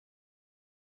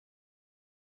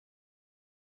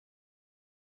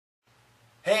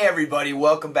Hey everybody,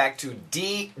 welcome back to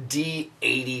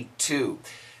DD82.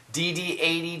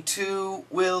 DD82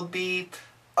 will be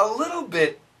a little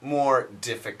bit more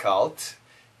difficult.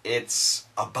 It's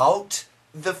about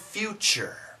the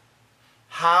future.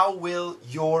 How will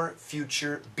your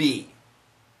future be?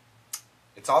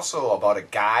 It's also about a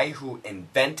guy who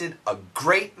invented a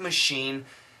great machine,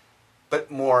 but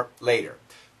more later.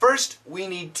 First, we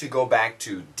need to go back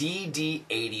to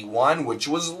DD81, which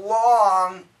was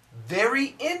long,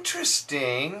 very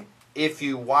interesting if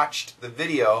you watched the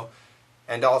video,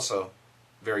 and also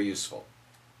very useful.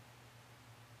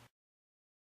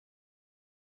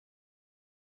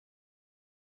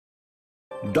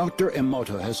 Dr.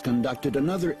 Emoto has conducted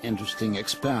another interesting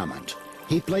experiment.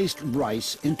 He placed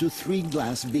rice into 3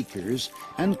 glass beakers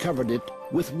and covered it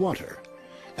with water.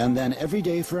 And then every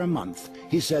day for a month,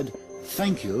 he said,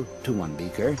 "Thank you" to one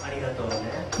beaker,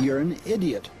 "You're an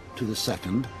idiot" to the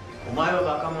second,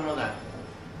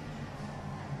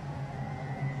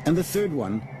 and the third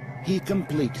one he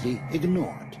completely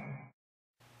ignored.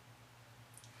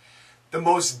 The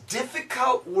most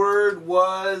difficult word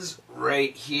was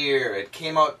right here. It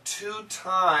came out 2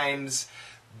 times.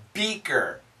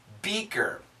 Beaker.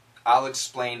 Beaker. I'll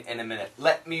explain in a minute.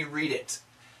 Let me read it.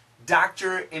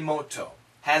 Dr. Emoto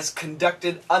has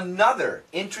conducted another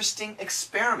interesting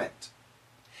experiment.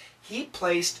 He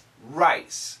placed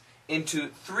rice into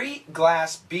 3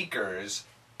 glass beakers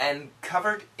and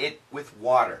covered it with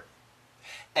water.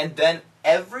 And then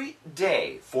every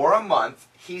day for a month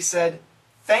he said,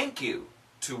 "Thank you"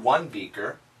 to one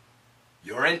beaker,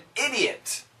 "You're an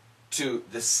idiot" to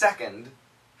the second,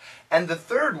 and the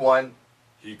third one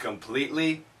he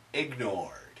completely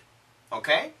ignored.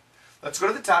 Okay? Let's go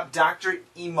to the top. Dr.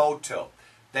 Emoto.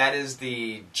 That is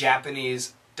the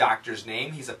Japanese doctor's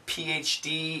name. He's a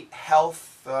PhD health.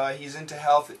 He's into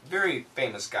health. Very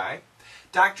famous guy.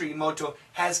 Dr. Emoto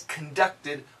has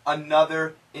conducted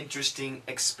another interesting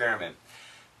experiment.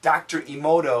 Dr.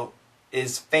 Emoto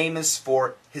is famous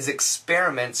for his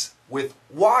experiments with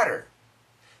water.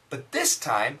 But this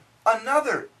time,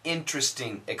 another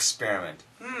interesting experiment.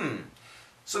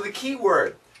 So the key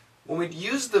word, when we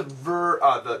use the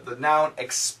noun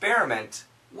experiment,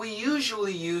 we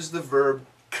usually use the verb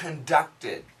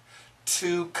conducted,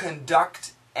 to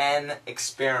conduct an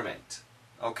experiment.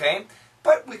 Okay?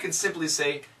 But we can simply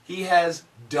say he has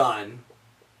done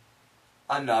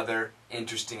another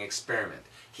interesting experiment.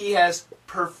 He has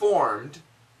performed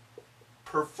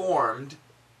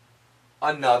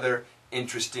another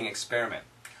interesting experiment.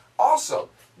 Also,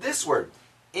 this word,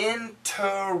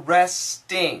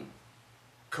 interesting.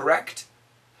 Correct?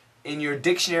 In your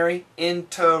dictionary,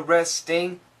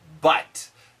 interesting, but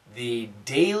the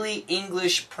daily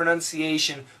English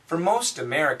pronunciation for most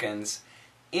Americans,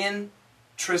 interesting.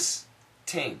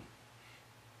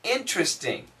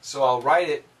 Interesting. So I'll write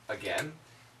it again.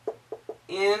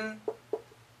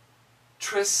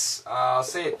 I'll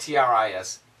say it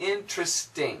T-R-I-S.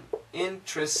 Interesting.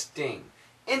 Interesting.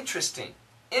 Interesting.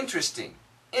 Interesting.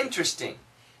 Interesting.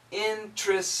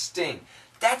 Interesting.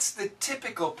 That's the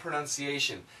typical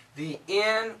pronunciation. The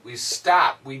N, we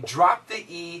stop. We drop the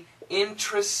E.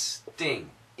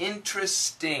 Interesting.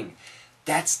 Interesting.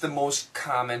 That's the most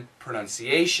common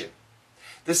pronunciation.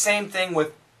 The same thing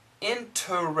with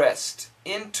interest.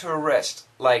 Interest,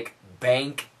 like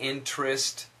bank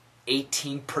interest,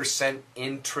 18%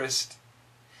 interest.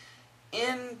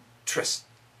 Interest.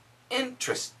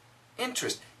 Interest.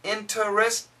 Interest.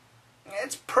 Interest.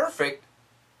 It's perfect,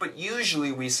 but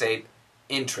usually we say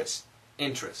interest.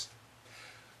 Interest.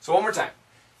 So one more time.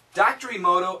 Dr.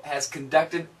 Emoto has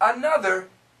conducted another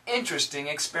interesting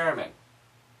experiment.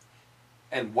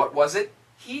 And what was it?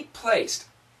 He placed.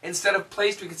 Instead of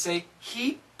placed, we could say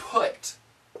he put.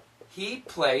 He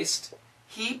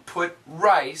put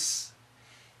rice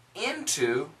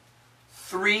into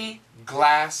 3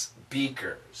 glass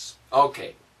beakers.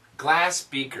 Okay, glass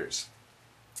beakers.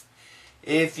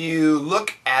 If you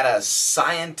look at a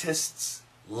scientist's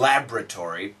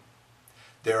laboratory,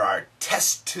 there are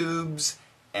test tubes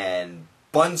and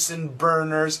Bunsen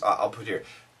burners. I'll put here,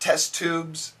 test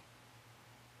tubes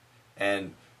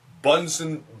and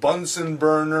Bunsen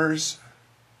burners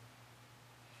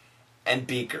and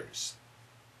beakers.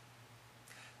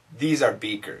 These are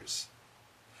beakers.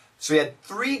 So he had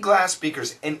 3 glass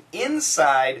beakers, and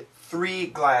inside 3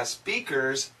 glass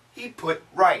beakers, he put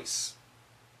rice.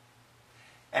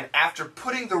 And after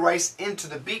putting the rice into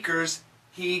the beakers,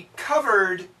 he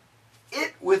covered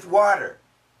it with water.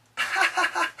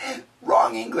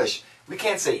 Wrong English. We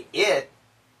can't say it.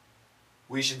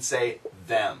 We should say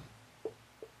them.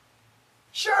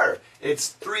 Sure, it's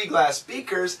 3 glass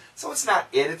beakers, so it's not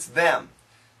it, it's them.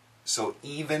 So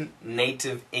even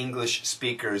native English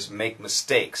speakers make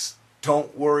mistakes.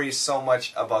 Don't worry so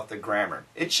much about the grammar.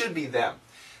 It should be them.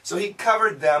 So he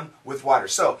covered them with water.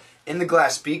 So in the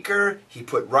glass beaker, he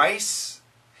put rice,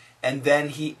 and then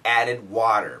he added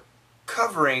water,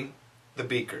 covering the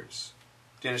beakers.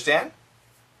 Do you understand?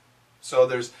 So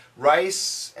there's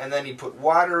rice, and then he put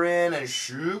water in, and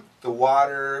shoop, the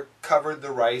water covered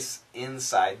the rice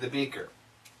inside the beaker.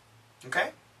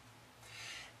 Okay?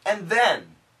 And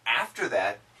then, after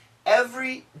that,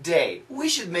 every day, we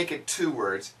should make it 2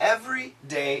 words, every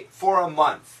day for a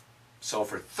month. So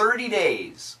for 30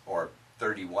 days, or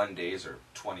 31 days, or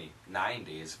 29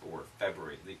 days, or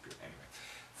February, leap year, anyway.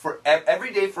 For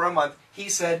every day for a month, he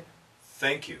said,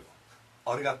 thank you.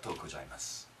 Arigatou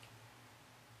gozaimasu.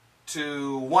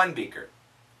 To one beaker,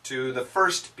 to the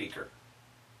first beaker.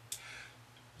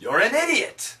 You're an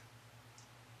idiot.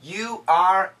 You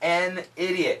are an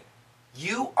idiot.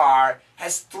 You are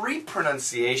has 3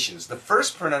 pronunciations. The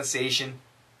first pronunciation,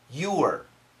 you were.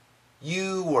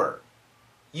 You were.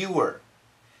 You were.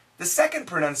 The second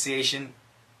pronunciation,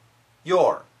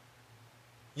 your.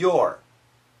 Your.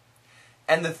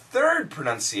 And the third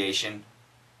pronunciation,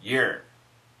 you're.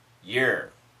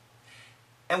 You're.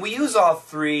 And we use all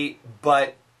 3,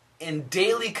 but in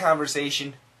daily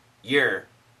conversation, you're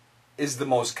is the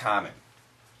most common.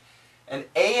 An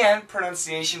AN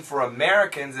pronunciation for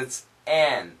Americans, it's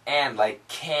an, like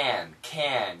can,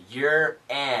 you're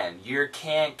an,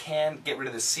 can, get rid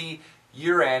of the C,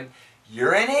 you're an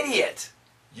idiot,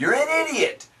 you're an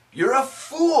idiot, you're a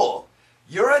fool,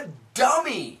 you're a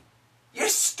dummy, you're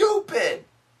stupid.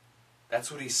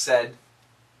 That's what he said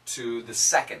to the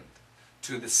second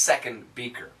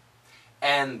beaker.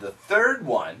 And the third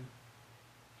one,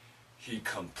 he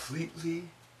completely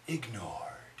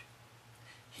ignored.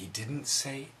 He didn't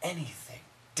say anything,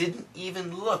 didn't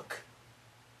even look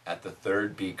at the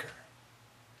third beaker.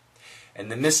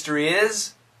 And the mystery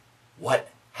is, what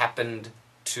happened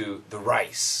to the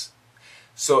rice?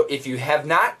 So if you have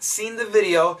not seen the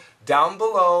video, down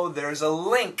below there's a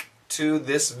link to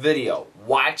this video.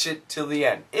 Watch it till the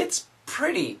end. It's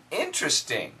pretty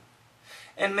interesting.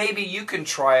 And maybe you can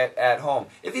try it at home.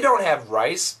 If you don't have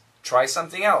rice, try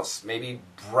something else. Maybe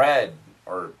bread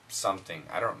or something.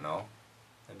 I don't know.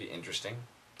 That'd be interesting.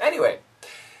 Anyway,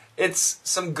 it's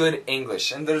some good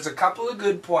English. And there's a couple of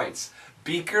good points.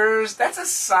 Beakers, that's a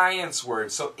science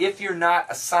word. So if you're not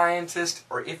a scientist,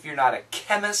 or if you're not a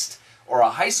chemist, or a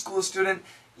high school student,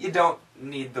 you don't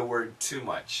need the word too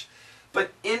much.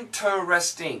 But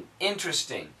interesting,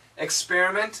 interesting.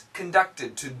 Experiment,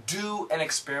 conducted. To do an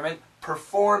experiment,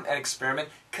 perform an experiment,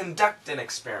 conduct an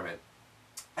experiment.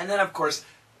 And then, of course,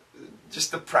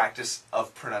 just the practice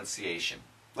of pronunciation.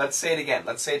 Let's say it again.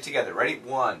 Let's say it together. Ready?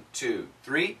 1, 2,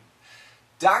 3.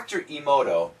 Dr.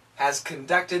 Emoto has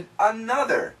conducted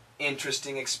another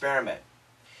interesting experiment.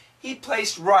 He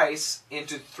placed rice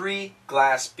into 3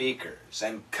 glass beakers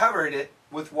and covered it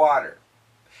with water.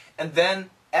 And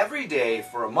then, every day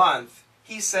for a month,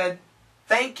 he said,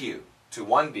 thank you to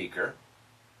one beaker.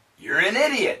 You're an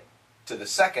idiot to the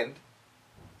second.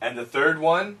 And the third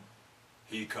one,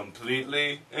 he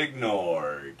completely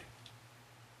ignored.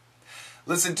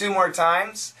 Listen 2 more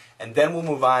times, and then we'll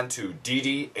move on to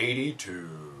DD82.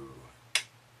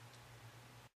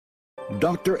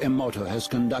 Dr. Emoto has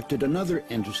conducted another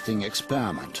interesting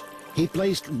experiment. He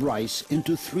placed rice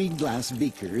into 3 glass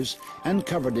beakers and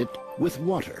covered it with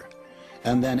water.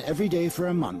 And then every day for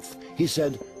a month, he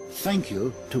said, thank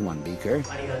you to one beaker.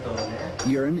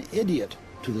 You're an idiot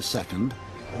to the second.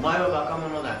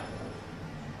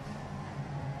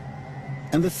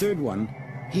 And the third one,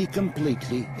 he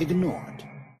completely ignored.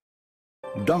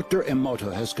 Dr.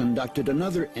 Emoto has conducted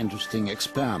another interesting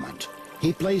experiment.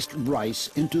 He placed rice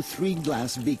into 3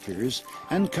 glass beakers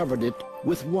and covered it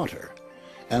with water.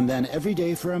 And then every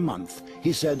day for a month,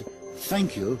 he said,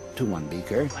 thank you to one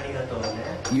beaker.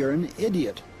 You're an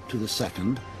idiot to the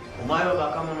second.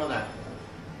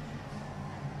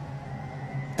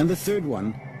 And the third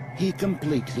one, he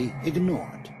completely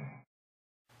ignored.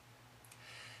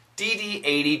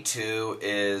 DD82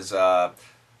 is,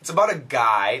 it's about a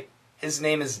guy. His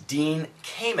name is Dean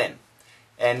Kamen,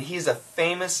 and he's a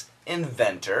famous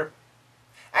inventor.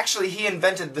 Actually, he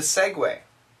invented the Segway,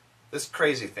 this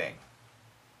crazy thing.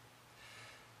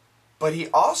 But he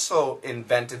also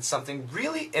invented something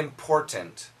really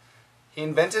important. He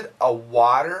invented a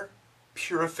water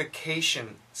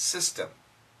purification system.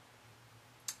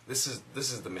 This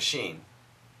is the machine.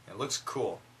 It looks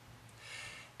cool.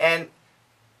 And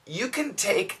you can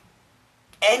take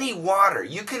any water.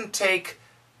 You can take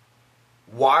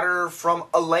water from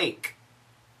a lake.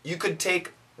 You could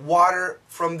take water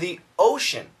from the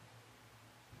ocean.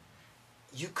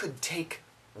 you could take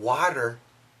water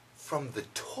from the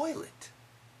toilet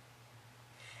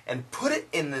and put it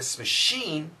in this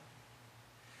machine,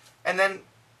 and then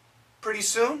pretty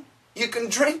soon you can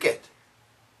drink it.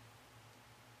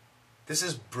 This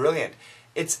is brilliant.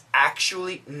 It's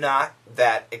actually not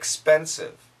that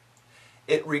expensive.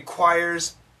 It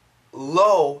requires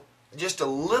just a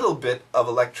little bit of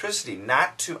electricity,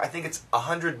 not too, I think it's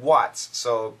 100 watts,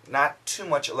 so not too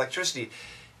much electricity.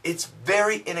 It's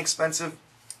very inexpensive,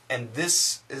 and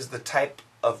this is the type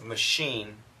of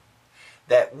machine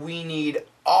that we need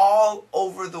all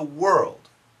over the world,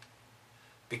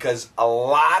 because a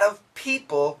lot of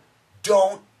people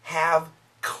don't have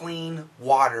clean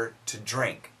water to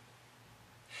drink.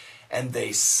 And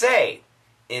they say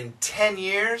in 10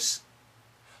 years,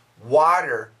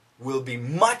 water will be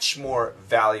much more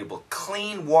valuable.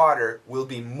 Clean water will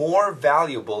be more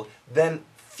valuable than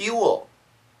fuel.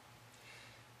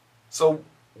 So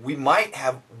we might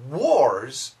have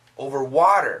wars over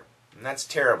water, and that's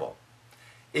terrible.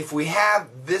 If we have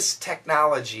this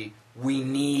technology, we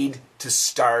need to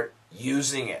start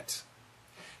using it.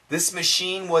 This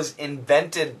machine was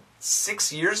invented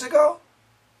 6 years ago.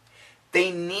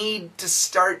 They need to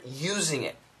start using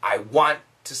it. I want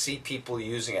to see people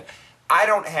using it. I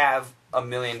don't have $1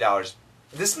 million.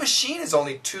 This machine is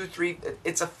only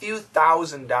it's a few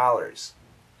 $1,000s.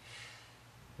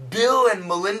 Bill and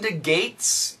Melinda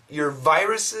Gates, your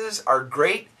viruses are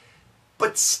great,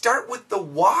 but start with the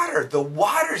water. The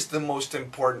water's the most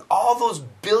important. All those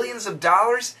billions of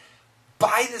dollars,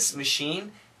 buy this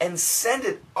machine and send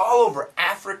it all over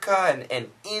Africa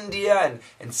and India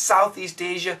and Southeast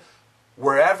Asia,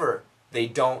 wherever they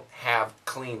don't have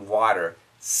clean water.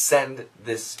 Send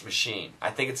this machine.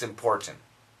 I think it's important.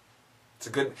 It's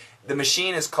a good. The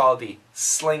machine is called the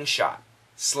Slingshot.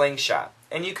 Slingshot,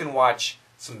 and you can watch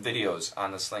some videos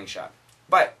on the Slingshot.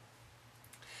 But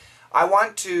I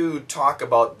want to talk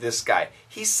about this guy.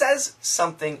 He says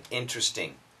something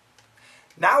interesting.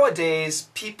 Nowadays,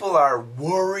 people are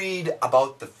worried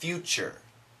about the future.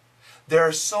 There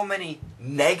are so many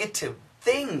negative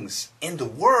things in the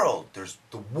world. There's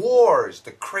the wars,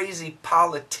 the crazy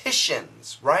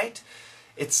politicians, right?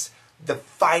 It's the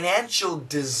financial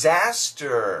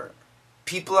disaster.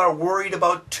 People are worried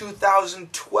about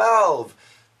 2012,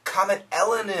 Comet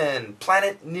Elenin,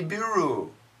 planet Nibiru.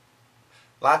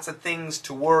 Lots of things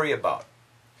to worry about.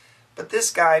 But this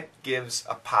guy gives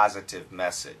a positive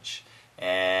message.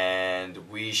 And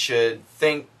we should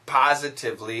think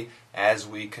positively as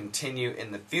we continue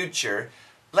in the future.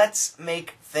 Let's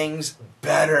make things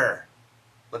better.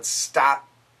 Let's stop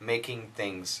making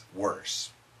things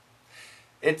worse.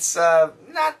 It's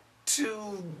not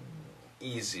too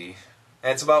easy.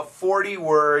 It's about 40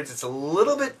 words. It's a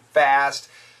little bit fast,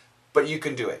 but you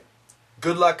can do it.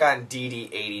 Good luck on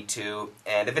DD82.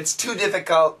 And if it's too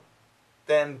difficult,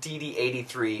 then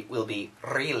DD83 will be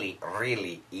really,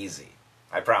 really easy.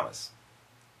 I promise.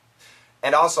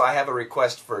 And also, I have a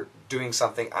request for doing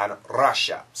something on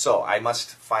Russia. So, I must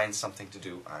find something to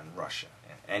do on Russia.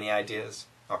 Any ideas?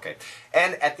 Okay.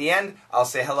 And at the end, I'll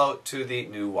say hello to the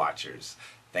new watchers.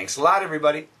 Thanks a lot,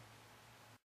 everybody.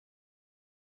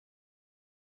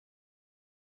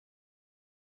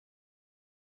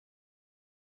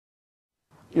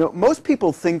 You know, most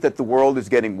people think that the world is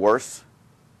getting worse,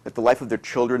 that the life of their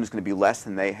children is going to be less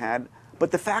than they had. But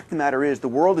the fact of the matter is, the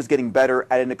world is getting better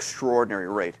at an extraordinary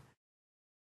rate.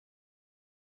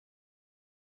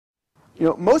 You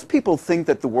know, most people think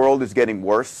that the world is getting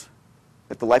worse,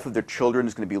 that the life of their children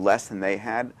is going to be less than they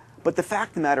had. But the fact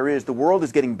of the matter is, the world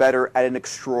is getting better at an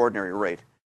extraordinary rate.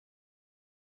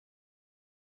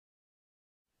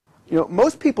 You know,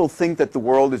 most people think that the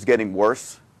world is getting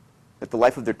worse, that the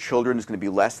life of their children is going to be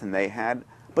less than they had.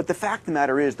 But the fact of the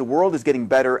matter is, the world is getting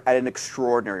better at an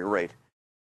extraordinary rate.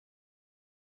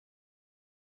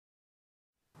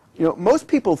 You know, most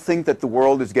people think that the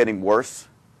world is getting worse,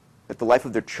 that the life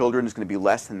of their children is going to be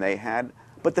less than they had.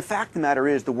 But the fact of the matter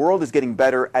is, the world is getting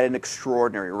better at an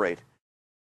extraordinary rate.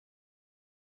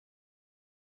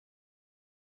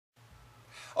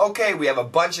 Okay, we have a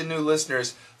bunch of new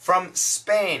listeners from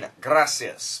Spain,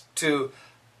 gracias, to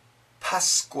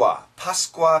Pasqua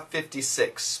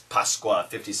 56. Pasqua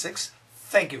 56,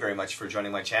 thank you very much for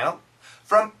joining my channel.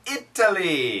 From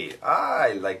Italy,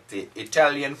 I like the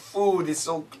Italian food, it's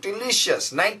so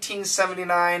delicious.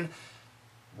 1979,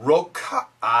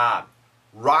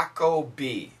 Rocco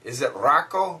B. Is it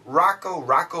Rocco?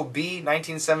 Rocco B,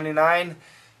 1979.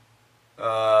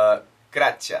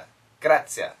 Grazie.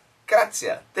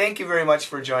 Thank you very much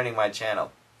for joining my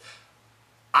channel.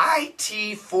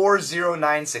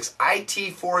 IT4096.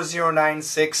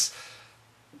 IT4096.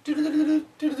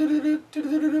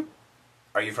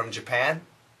 Are you from Japan?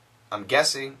 I'm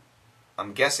guessing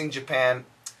Japan.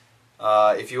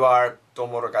 If you are,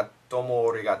 domo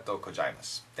arigato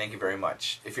gozaimasu. Thank you very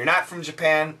much. If you're not from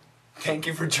Japan, thank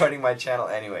you for joining my channel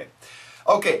anyway.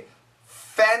 Okay,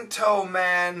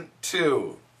 Fantoman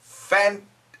 2.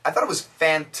 I thought it was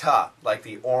Fanta, like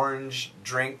the orange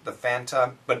drink, the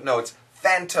Fanta, but no, it's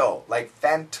Fanto, like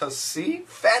fantasy.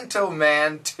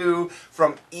 Fantoman 2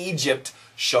 from Egypt.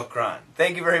 Shukran.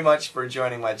 Thank you very much for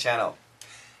joining my channel.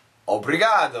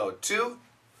 Obrigado to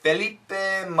Felipe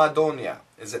Madonia.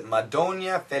 Is it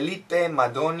Madonia? Felipe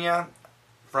Madonia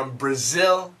from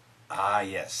Brazil. Ah,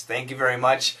 yes. Thank you very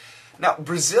much. Now,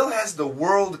 Brazil has the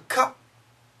World Cup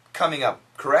coming up,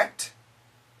 correct?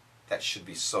 That should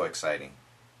be so exciting.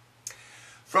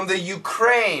 From the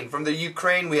Ukraine,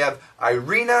 we have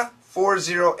Irina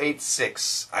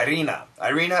 4086. Irina,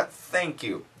 thank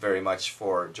you very much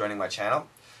for joining my channel.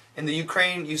 In the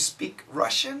Ukraine, you speak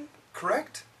Russian,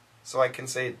 correct? So I can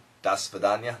say "Do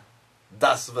svidaniya." Do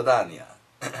svidaniya.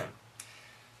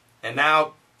 And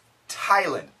now,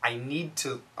 Thailand. I need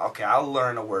to, okay, I'll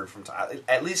learn a word from Thailand.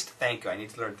 At least thank you, I need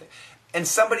to learn. And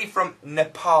somebody from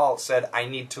Nepal said I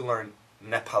need to learn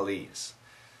Nepalese.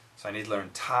 So I need to learn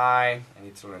Thai, I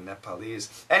need to learn Nepalese.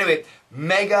 Anyway,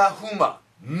 Mega Huma.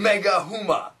 Mega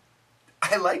Huma.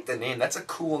 I like the name, that's a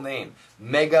cool name.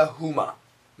 Mega Huma.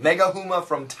 Mega Huma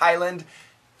from Thailand.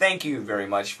 Thank you very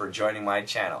much for joining my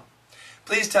channel.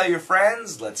 Please tell your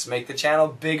friends, let's make the channel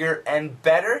bigger and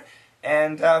better.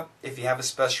 And if you have a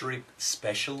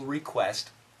special request,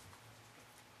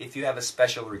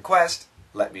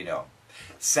 let me know.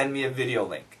 Send me a video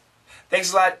link.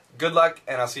 Thanks a lot, good luck,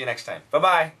 and I'll see you next time.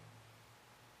 Bye-bye.